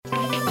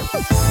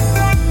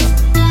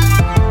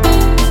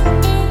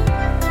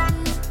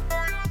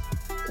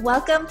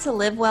Welcome to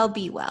Live Well,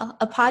 Be Well,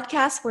 a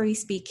podcast where we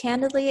speak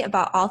candidly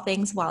about all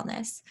things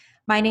wellness.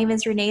 My name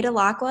is Renee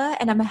Delacqua,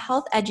 and I'm a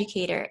health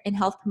educator in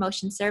health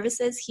promotion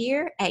services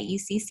here at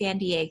UC San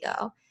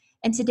Diego.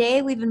 And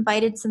today we've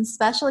invited some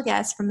special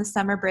guests from the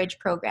Summer Bridge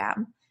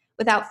program.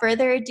 Without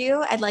further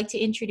ado, I'd like to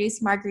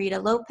introduce Margarita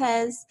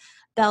Lopez,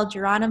 Belle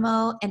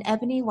Geronimo, and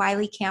Ebony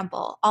Wiley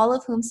Campbell, all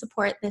of whom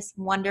support this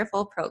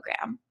wonderful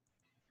program.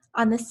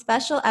 On this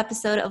special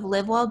episode of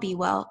Live Well, Be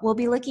Well, we'll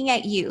be looking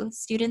at you,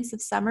 students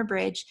of Summer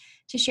Bridge,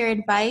 to share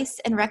advice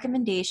and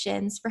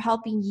recommendations for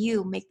helping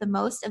you make the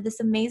most of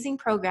this amazing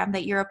program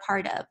that you're a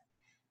part of.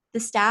 The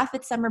staff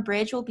at Summer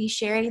Bridge will be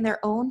sharing their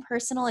own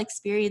personal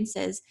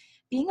experiences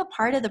being a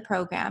part of the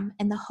program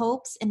and the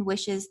hopes and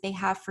wishes they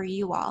have for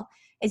you all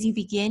as you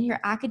begin your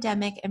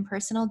academic and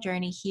personal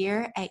journey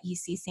here at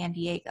UC San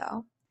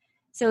Diego.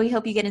 So we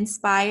hope you get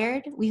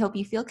inspired, we hope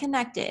you feel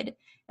connected,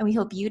 and we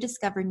hope you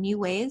discover new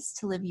ways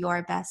to live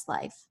your best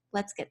life.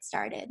 Let's get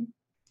started.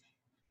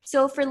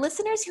 So for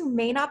listeners who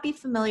may not be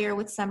familiar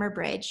with Summer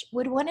Bridge,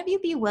 would one of you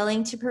be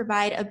willing to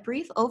provide a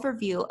brief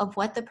overview of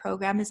what the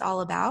program is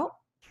all about?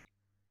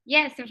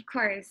 Yes, of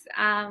course.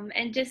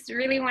 And just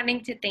really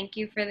wanting to thank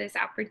you for this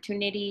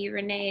opportunity,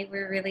 Renee.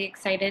 We're really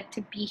excited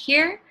to be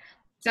here.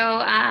 So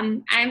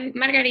I'm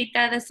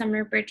Margarita, the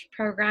Summer Bridge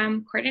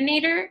Program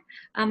Coordinator.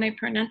 My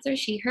pronouns are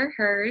she, her,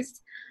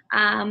 hers.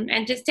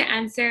 And just to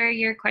answer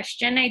your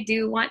question, I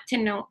do want to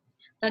note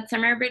that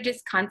Summer Bridge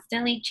is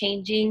constantly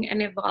changing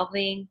and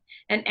evolving,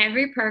 and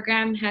every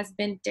program has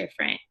been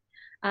different.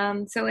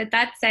 So with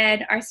that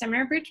said, our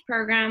Summer Bridge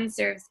program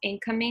serves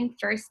incoming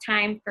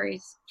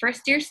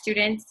first-year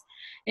students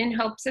in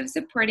hopes of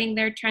supporting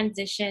their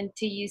transition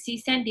to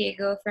UC San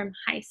Diego from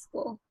high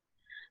school.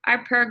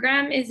 Our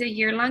program is a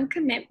year-long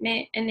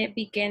commitment, and it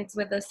begins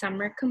with a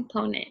summer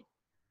component.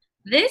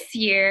 This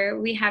year,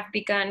 we have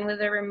begun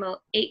with a remote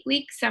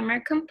 8-week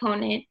summer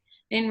component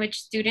in which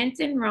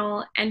students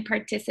enroll and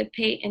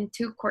participate in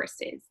 2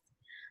 courses.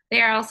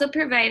 They are also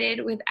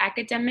provided with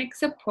academic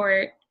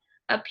support,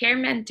 a peer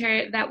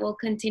mentor that will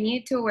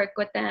continue to work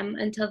with them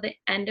until the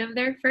end of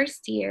their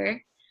first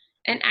year,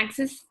 and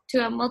access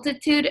to a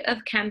multitude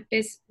of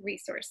campus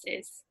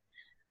resources.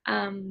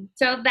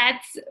 So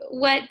that's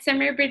what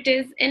Summer Bridge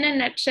is in a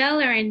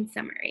nutshell or in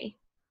summary.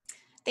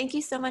 Thank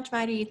you so much,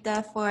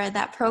 Margarita, for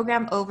that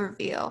program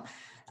overview.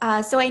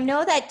 So I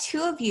know that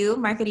 2 of you,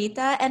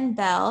 Margarita and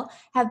Belle,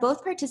 have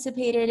both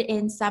participated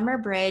in Summer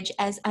Bridge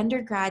as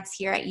undergrads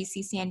here at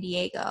UC San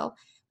Diego.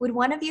 Would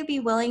one of you be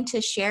willing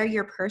to share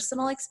your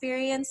personal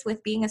experience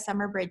with being a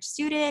Summer Bridge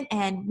student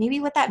and maybe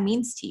what that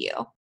means to you?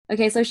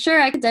 Okay, so sure,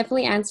 I could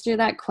definitely answer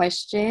that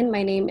question.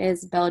 My name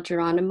is Belle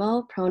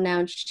Geronimo,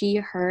 pronouns she,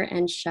 her,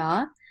 and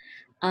sha.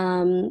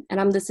 And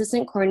I'm the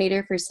assistant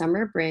coordinator for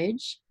Summer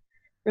Bridge.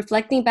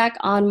 Reflecting back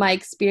on my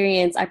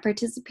experience, I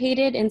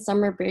participated in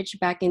Summer Bridge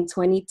back in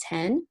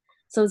 2010,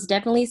 so it's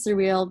definitely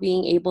surreal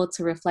being able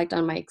to reflect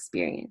on my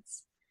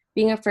experience.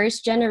 Being a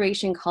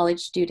first-generation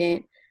college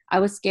student, I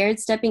was scared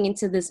stepping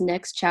into this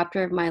next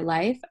chapter of my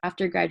life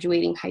after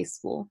graduating high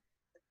school.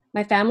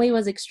 My family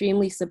was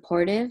extremely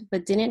supportive,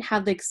 but didn't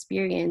have the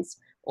experience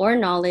or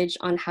knowledge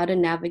on how to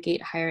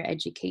navigate higher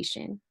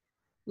education.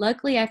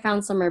 Luckily, I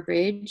found Summer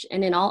Bridge,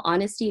 and in all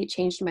honesty, it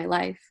changed my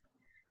life.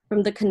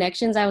 From the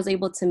connections I was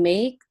able to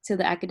make, to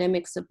the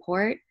academic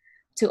support,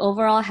 to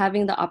overall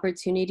having the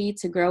opportunity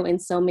to grow in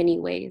so many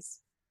ways.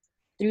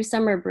 Through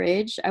Summer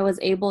Bridge, I was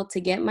able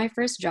to get my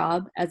first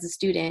job as a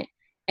student,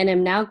 and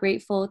am now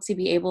grateful to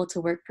be able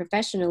to work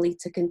professionally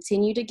to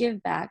continue to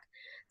give back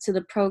to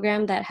the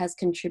program that has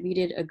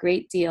contributed a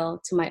great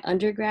deal to my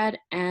undergrad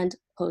and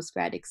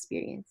postgrad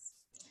experience.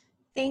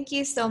 Thank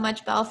you so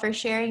much, Belle, for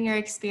sharing your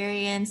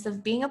experience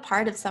of being a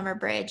part of Summer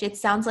Bridge. It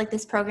sounds like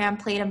this program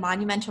played a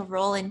monumental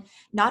role in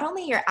not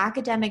only your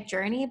academic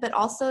journey, but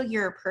also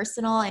your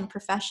personal and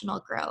professional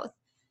growth.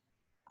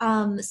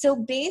 So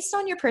based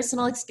on your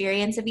personal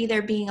experience of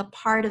either being a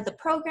part of the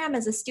program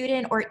as a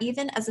student or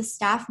even as a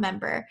staff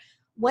member,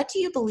 what do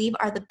you believe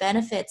are the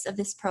benefits of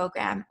this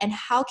program, and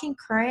how can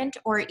current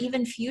or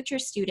even future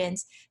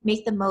students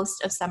make the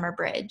most of Summer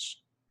Bridge?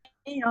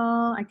 Hey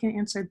y'all, I can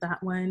answer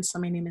that one. So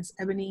my name is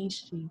Ebony,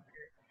 she,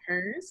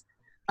 hers.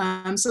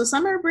 So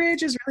Summer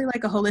Bridge is really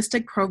like a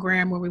holistic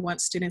program where we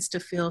want students to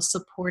feel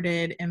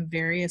supported in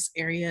various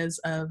areas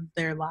of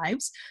their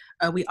lives.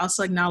 We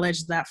also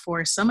acknowledge that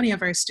for so many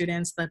of our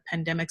students, the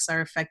pandemics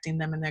are affecting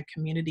them and their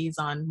communities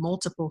on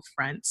multiple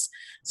fronts.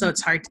 So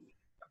it's hard to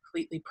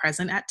completely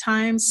present at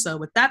times. So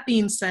with that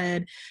being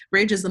said,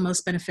 Bridge is the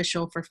most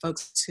beneficial for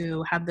folks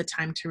who have the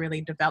time to really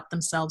devote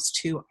themselves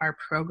to our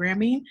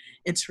programming.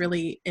 It's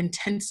really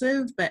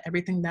intensive, but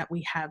everything that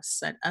we have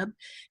set up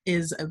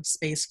is a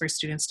space for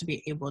students to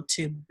be able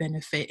to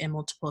benefit in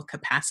multiple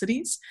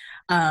capacities.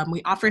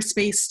 We offer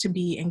space to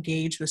be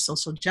engaged with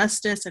social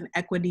justice and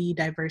equity,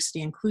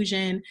 diversity,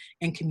 inclusion,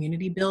 and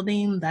community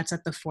building. That's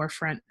at the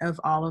forefront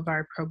of all of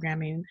our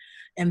programming.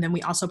 And then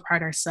we also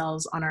pride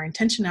ourselves on our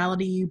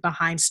intentionality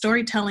behind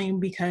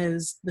storytelling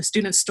because the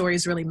students'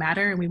 stories really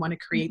matter, and we want to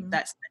create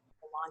that sense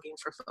of belonging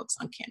for folks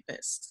on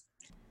campus.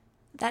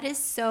 That is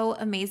so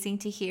amazing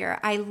to hear.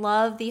 I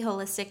love the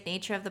holistic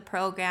nature of the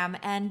program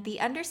and the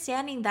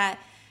understanding that,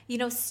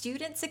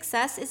 student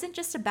success isn't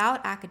just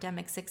about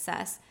academic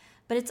success,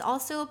 but it's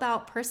also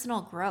about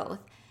personal growth.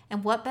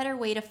 And what better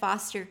way to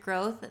foster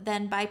growth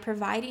than by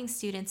providing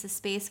students a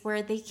space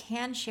where they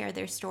can share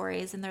their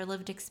stories and their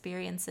lived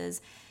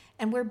experiences,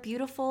 and where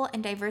beautiful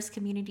and diverse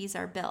communities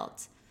are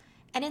built.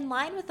 And in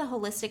line with the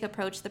holistic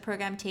approach the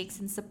program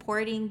takes in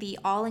supporting the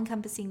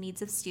all-encompassing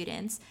needs of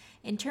students,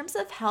 in terms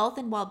of health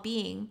and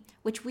well-being,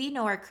 which we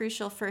know are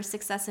crucial for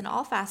success in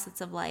all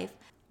facets of life,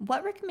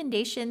 what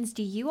recommendations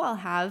do you all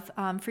have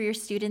for your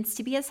students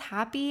to be as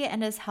happy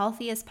and as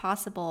healthy as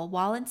possible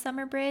while in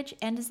Summer Bridge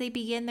and as they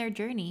begin their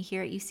journey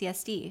here at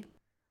UCSD?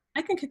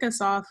 I can kick us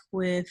off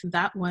with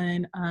that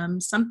one.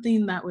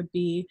 Something that would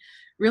be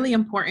really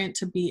important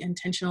to be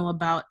intentional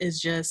about is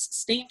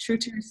just staying true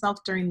to yourself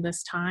during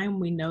this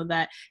time. We know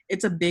that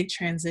it's a big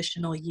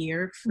transitional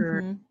year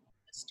for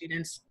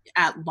students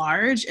at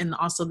large, and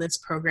also this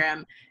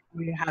program,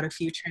 we had a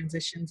few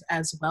transitions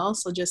as well.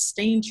 So just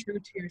staying true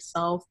to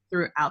yourself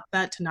throughout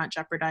that, to not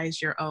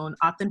jeopardize your own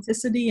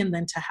authenticity, and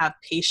then to have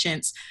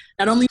patience,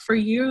 not only for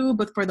you,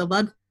 but for the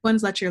loved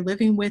ones that you're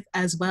living with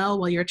as well,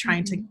 while you're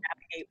trying to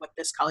navigate what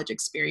this college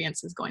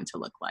experience is going to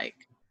look like.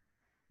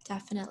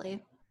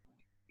 Definitely.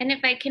 And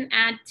if I can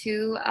add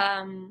too,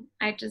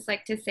 I'd just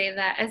like to say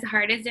that as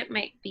hard as it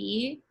might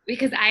be,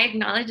 because I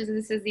acknowledge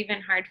this is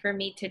even hard for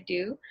me to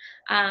do,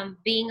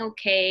 being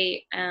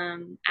okay,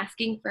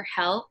 asking for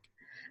help.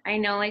 I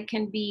know it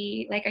can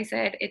be, like I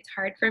said, it's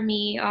hard for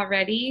me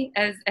already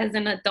as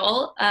an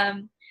adult,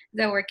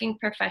 the working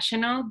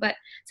professional, but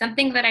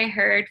something that I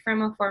heard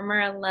from a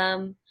former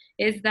alum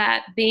is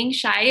that being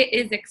shy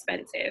is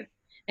expensive,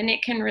 and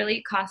it can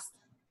really cost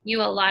you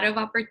a lot of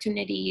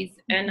opportunities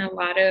and a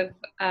lot of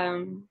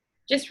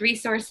just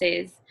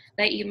resources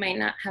that you might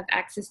not have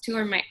access to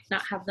or might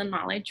not have the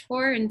knowledge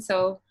for. And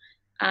so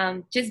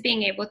just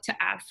being able to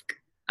ask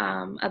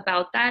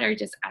about that, or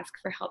just ask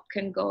for help,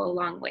 can go a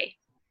long way.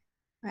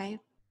 Right.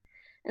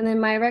 And then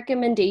my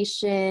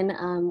recommendation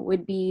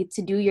would be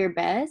to do your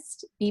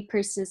best, be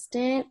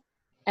persistent,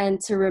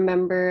 and to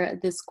remember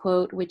this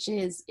quote, which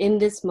is, "In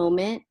this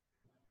moment,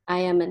 I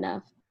am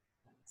enough."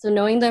 So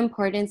knowing the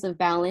importance of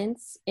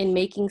balance in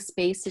making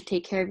space to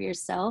take care of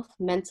yourself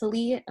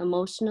mentally,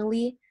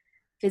 emotionally,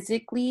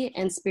 physically,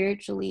 and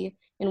spiritually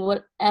in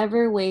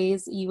whatever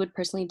ways you would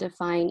personally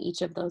define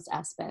each of those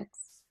aspects.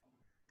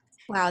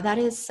 Wow, that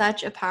is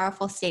such a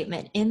powerful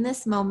statement. In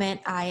this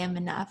moment, I am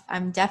enough.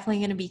 I'm definitely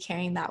going to be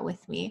carrying that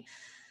with me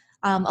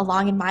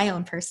along in my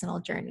own personal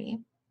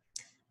journey.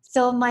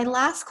 So my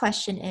last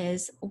question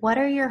is, what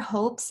are your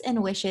hopes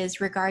and wishes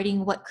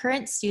regarding what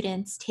current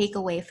students take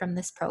away from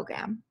this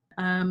program?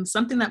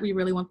 Something that we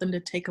really want them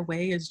to take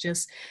away is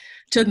just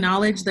to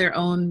acknowledge their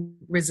own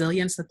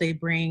resilience that they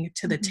bring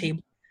to the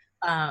table.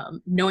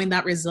 Knowing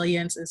that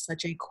resilience is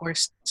such a core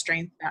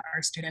strength that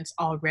our students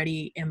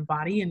already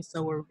embody. And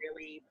so we're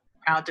really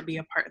proud to be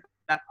a part of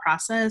that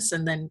process.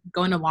 And then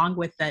going along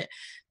with it,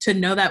 to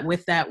know that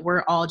with that,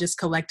 we're all just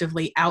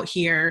collectively out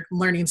here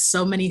learning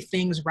so many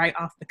things right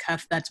off the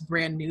cuff that's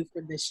brand new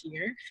for this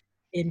year,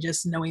 and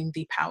just knowing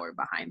the power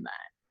behind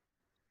that.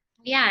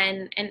 Yeah,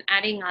 and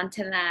adding on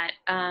to that,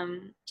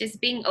 just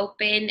being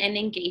open and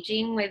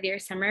engaging with your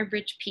Summer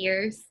Bridge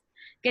peers.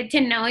 Get to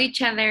know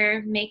each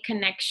other, make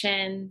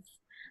connections.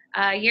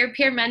 Your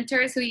peer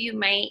mentors who you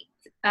might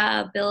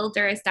build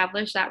or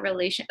establish that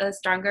a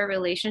stronger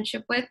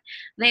relationship with,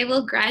 they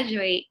will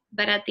graduate.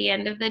 But at the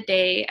end of the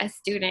day, as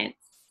students,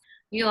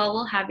 you all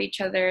will have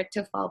each other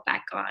to fall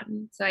back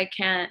on. So I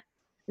can't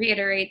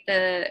reiterate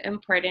the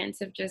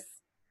importance of just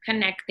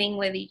connecting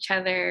with each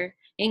other,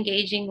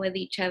 engaging with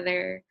each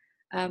other,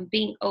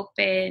 being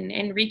open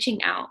and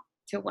reaching out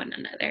to one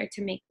another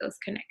to make those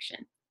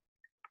connections.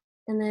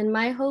 And then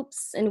my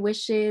hopes and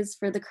wishes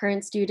for the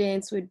current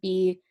students would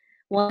be,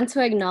 one,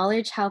 to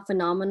acknowledge how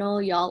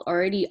phenomenal y'all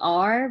already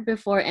are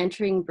before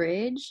entering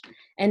Bridge,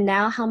 and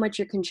now how much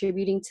you're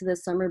contributing to the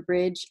Summer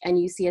Bridge and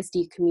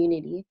UCSD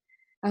community.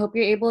 I hope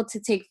you're able to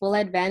take full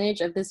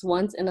advantage of this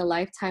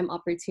once-in-a-lifetime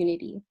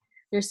opportunity.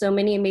 There's so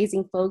many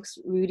amazing folks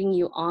rooting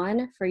you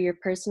on for your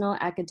personal,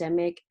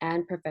 academic,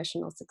 and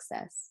professional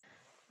success.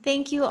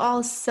 Thank you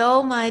all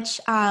so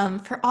much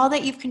for all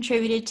that you've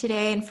contributed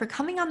today and for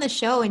coming on the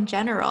show in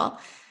general.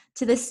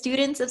 To the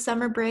students of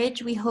Summer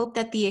Bridge, we hope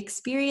that the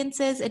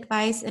experiences,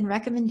 advice, and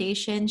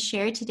recommendations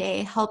shared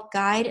today help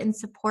guide and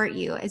support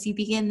you as you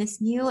begin this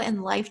new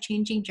and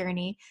life-changing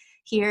journey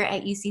here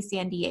at UC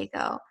San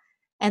Diego.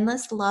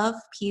 Endless love,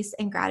 peace,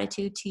 and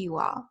gratitude to you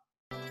all.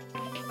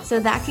 So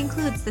that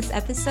concludes this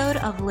episode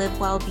of Live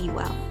Well, Be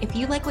Well. If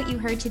you like what you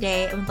heard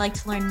today and would like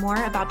to learn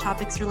more about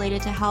topics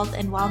related to health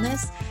and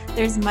wellness,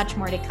 there's much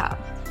more to come.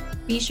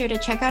 Be sure to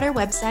check out our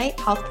website,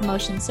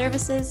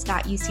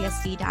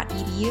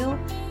 healthpromotionservices.ucsd.edu,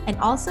 and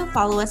also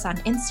follow us on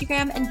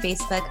Instagram and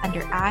Facebook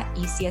under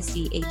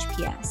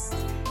 @UCSDHPS.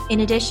 In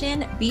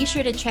addition, be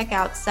sure to check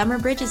out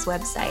Summerbridge's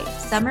website,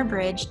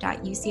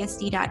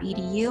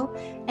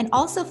 summerbridge.ucsd.edu, and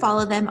also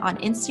follow them on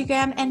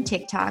Instagram and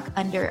TikTok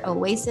under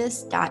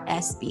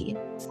oasis.sb.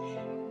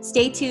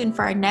 Stay tuned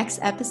for our next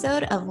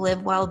episode of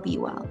Live Well, Be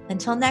Well.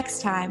 Until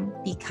next time,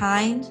 be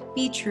kind,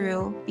 be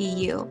true, be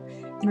you.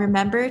 And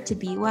remember, to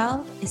be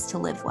well is to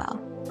live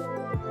well.